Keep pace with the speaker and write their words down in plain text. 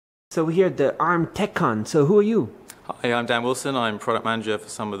So we're here at the ARM TechCon. So who are you? Hi, I'm Dan Wilson. I'm product manager for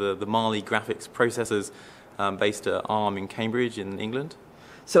some of the Mali graphics processors based at ARM in Cambridge in England.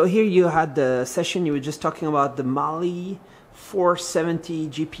 So here you had the session, you were just talking about the Mali-470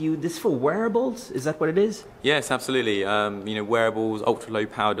 GPU. This is for wearables? Is that what it is? Yes, absolutely. Wearables, ultra-low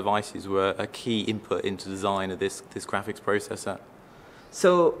power devices were a key input into design of this graphics processor.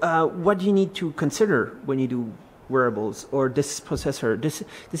 So what do you need to consider when you do wearables or this processor? This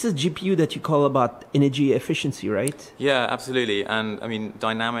is GPU that you call about energy efficiency, right? Yeah, absolutely. And I mean,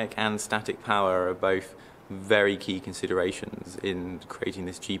 dynamic and static power are both very key considerations in creating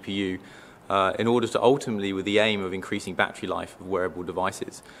this GPU in order to ultimately, with the aim of increasing battery life of wearable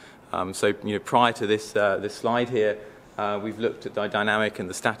devices. Prior to this slide here, we've looked at the dynamic and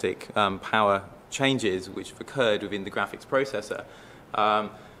the static power changes which have occurred within the graphics processor.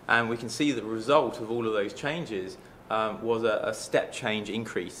 And we can see the result of all of those changes was a step change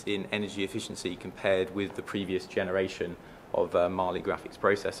increase in energy efficiency compared with the previous generation of Mali graphics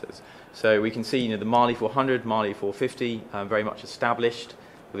processors. So we can see, the Mali-400, Mali-450 very much established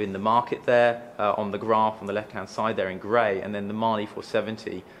within the market there on the graph on the left-hand side there in grey, and then the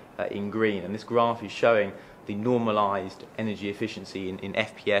Mali-470 in green. And this graph is showing the normalized energy efficiency in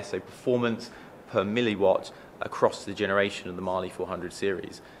FPS, so performance per milliwatt across the generation of the Mali-400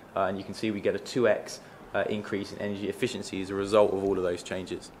 series. And you can see we get a 2x increase in energy efficiency as a result of all of those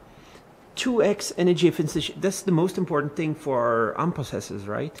changes. 2x energy efficiency, that's the most important thing for ARM processors,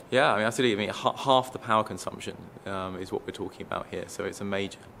 right? Yeah, I mean, absolutely. I mean, half the power consumption is what we're talking about here, so it's a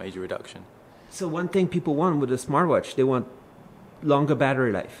major reduction. So one thing people want with a smartwatch, they want longer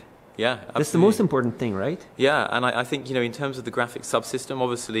battery life. Yeah, absolutely. That's the most important thing, right? Yeah, and I think, in terms of the graphics subsystem,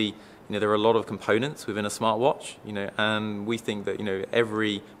 obviously, there are a lot of components within a smartwatch, and we think that,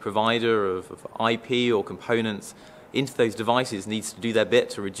 every provider of IP or components into those devices needs to do their bit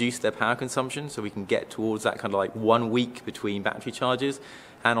to reduce their power consumption so we can get towards that kind of like 1 week between battery charges.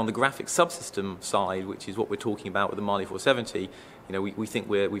 And on the graphics subsystem side, which is what we're talking about with the Mali-470, we think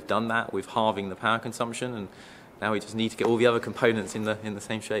we've done that with halving the power consumption, and now we just need to get all the other components in the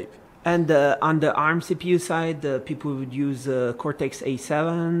same shape. And on the ARM CPU side, people would use Cortex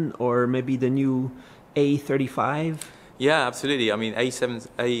A7 or maybe the new A35. Yeah, absolutely. I mean, A7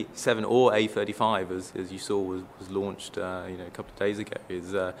 or A35, as you saw, was launched a couple of days ago,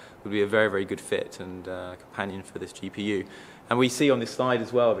 would be a very good fit and companion for this GPU. And we see on this slide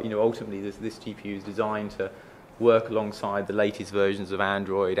as well that ultimately this GPU is designed to work alongside the latest versions of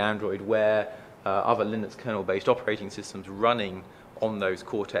Android Wear, other Linux kernel-based operating systems running on those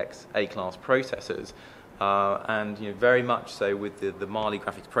Cortex A-class processors. And very much so with the Mali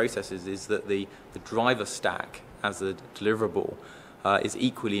graphics processors is that the driver stack as a deliverable is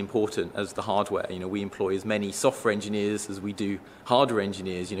equally important as the hardware. We employ as many software engineers as we do hardware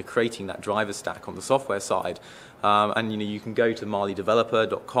engineers, creating that driver stack on the software side. And you can go to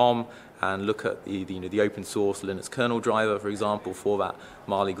malideveloper.com and look at the open source Linux kernel driver, for example, for that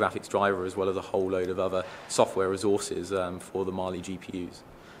Mali graphics driver, as well as a whole load of other software resources for the Mali GPUs.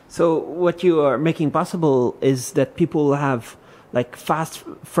 So what you are making possible is that people have like fast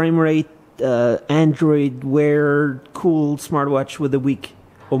frame rate, Android Wear, cool smartwatch with a week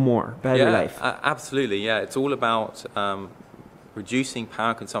or more battery life. Absolutely, yeah. It's all about reducing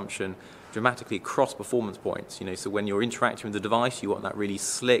power consumption dramatically across performance points. So when you're interacting with the device, you want that really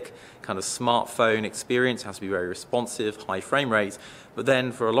slick kind of smartphone experience. It has to be very responsive, high frame rates. But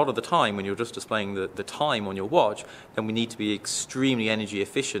then for a lot of the time, when you're just displaying the time on your watch, then we need to be extremely energy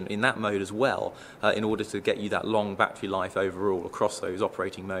efficient in that mode as well in order to get you that long battery life overall across those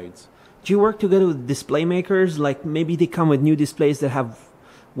operating modes. Do you work together with display makers? Like maybe they come with new displays that have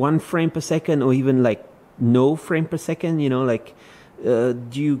 1 frame per second or even like no frame per second,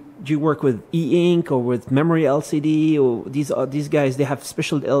 do you work with e-ink or with memory LCD, or these guys, they have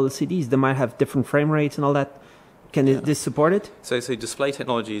special LCDs, they might have different frame rates and all that. Can this support it? So display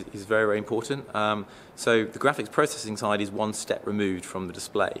technology is very important. So the graphics processing side is one step removed from the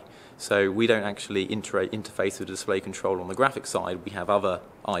display. So we don't actually interface with display control on the graphics side. We have other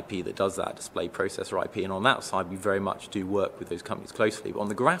IP that does that, display processor IP, and on that side we very much do work with those companies closely. But on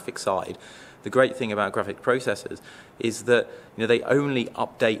the graphics side, the great thing about graphic processors is that they only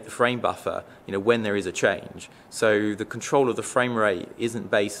update the frame buffer when there is a change. So the control of the frame rate isn't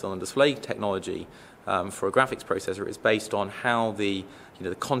based on display technology. For a graphics processor, it's based on how the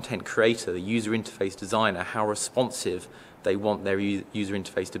content creator, the user interface designer, how responsive they want their user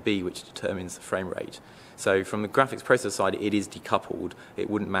interface to be, which determines the frame rate. So from the graphics processor side, it is decoupled. It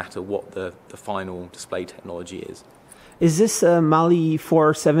wouldn't matter what the final display technology is. Is this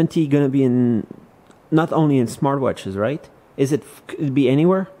Mali-470 going to be in not only in smartwatches, right? Could it be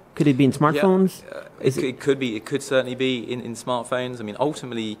anywhere? Could it be in smartphones? It could be. It could certainly be in smartphones. I mean,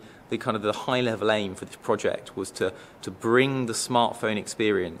 ultimately, the high level aim for this project was to bring the smartphone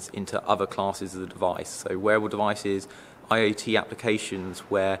experience into other classes of the device. So wearable devices, IoT applications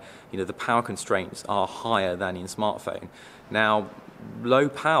where the power constraints are higher than in smartphone. Now, low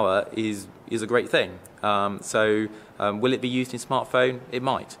power is a great thing. Will it be used in smartphone? It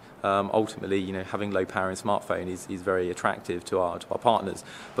might. Ultimately, having low power in smartphone is very attractive to our partners.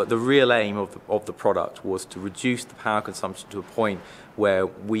 But the real aim of the product was to reduce the power consumption to a point where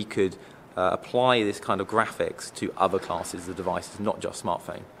we could apply this kind of graphics to other classes of devices, not just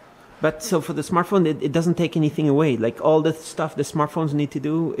smartphone. But so for the smartphone, it doesn't take anything away. Like all the stuff the smartphones need to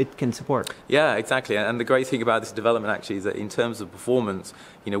do, it can support. Yeah, exactly. And the great thing about this development actually is that in terms of performance,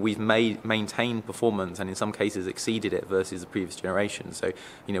 we've maintained performance and in some cases exceeded it versus the previous generation. So,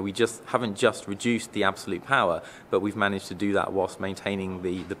 we haven't just reduced the absolute power, but we've managed to do that whilst maintaining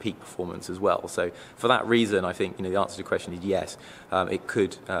the peak performance as well. So for that reason, I think, the answer to the question is yes, it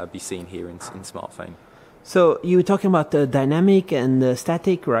could be seen here in smartphone. So you were talking about the dynamic and the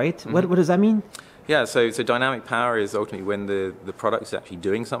static, right? Mm-hmm. What does that mean? Yeah, so dynamic power is ultimately when the product is actually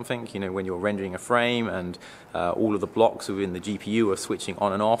doing something, when you're rendering a frame and all of the blocks within the GPU are switching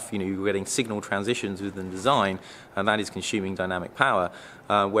on and off, you're getting signal transitions within the design, and that is consuming dynamic power.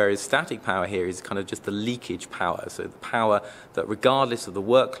 Whereas static power here is kind of just the leakage power, so the power that regardless of the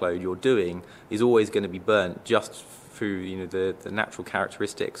workload you're doing is always going to be burnt just through the natural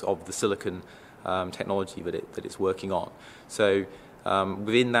characteristics of the silicon technology that it's working on. So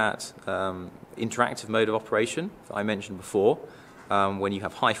within that interactive mode of operation that I mentioned before, when you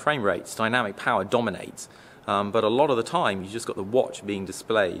have high frame rates, dynamic power dominates. But a lot of the time, you've just got the watch being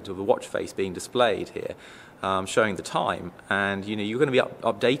displayed, or the watch face being displayed here, showing the time. And you're going to be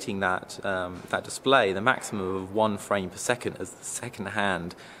updating that display, the maximum of 1 frame per second, as the second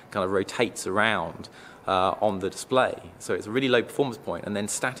hand kind of rotates around on the display. So it's a really low performance point, and then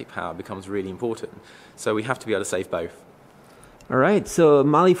static power becomes really important. So we have to be able to save both. All right, so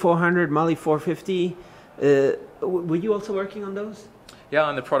Mali-400, Mali-450, were you also working on those? Yeah,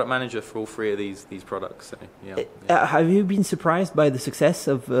 I'm the product manager for all 3 of these products. So, yeah. Have you been surprised by the success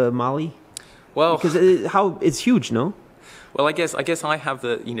of Mali? Well, because it's huge, no? Well, I guess I have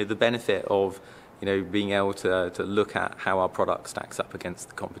the benefit of being able to look at how our product stacks up against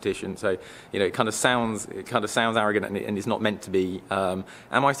the competition. So, it kind of sounds arrogant, and it's not meant to be. Am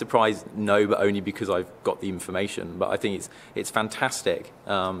I surprised? No, but only because I've got the information. But I think it's fantastic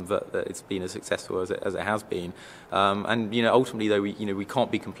that it's been as successful as it has been. And ultimately, though, we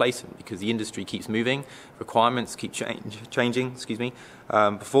can't be complacent because the industry keeps moving, requirements keep changing. Excuse me.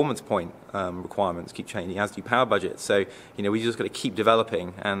 Performance point requirements keep changing, as do power budgets. So, we just got to keep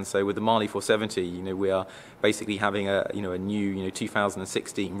developing. And so with the Mali-470, we are basically having a new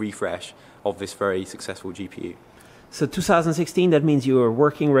 2016 refresh of this very successful GPU. So 2016, that means you are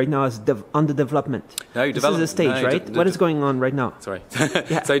working right now as under development. No, this is a stage, right? What is going on right now? Sorry.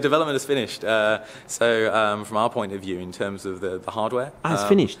 Yeah. So development is finished. From our point of view, in terms of the hardware, it's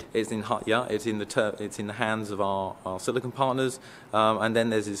finished. It's in the hands of our silicon partners, and then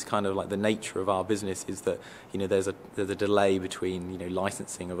there's this kind of like the nature of our business is that there's a delay between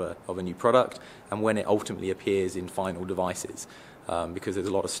licensing of a new product and when it ultimately appears in final devices. Because there's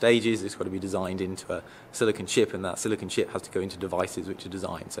a lot of stages, it's got to be designed into a silicon chip, and that silicon chip has to go into devices which are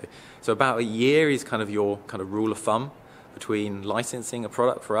designed. So about a year is kind of your kind of rule of thumb between licensing a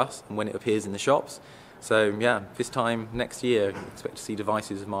product for us and when it appears in the shops. So yeah, this time next year, expect to see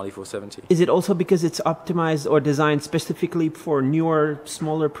devices of Mali-470. Is it also because it's optimized or designed specifically for newer,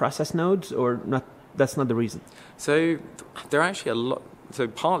 smaller process nodes, or not? That's not the reason. So there are actually a lot. So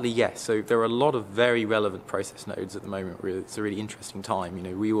partly yes. So there are a lot of very relevant process nodes at the moment. It's a really interesting time.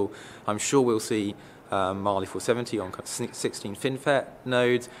 I'm sure we'll see Mali-470 on 16 FinFET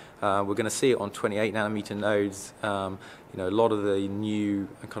nodes. We're going to see it on 28 nanometer nodes. A lot of the new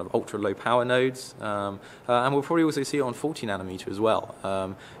kind of ultra low power nodes, and we'll probably also see it on 40 nanometer as well.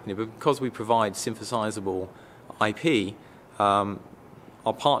 Because we provide synthesizable IP,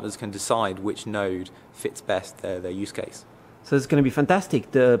 our partners can decide which node fits best their use case. So it's going to be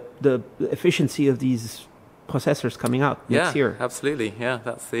fantastic, the efficiency of these processors coming out next year. Yeah, absolutely. Yeah,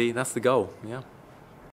 that's the goal. Yeah.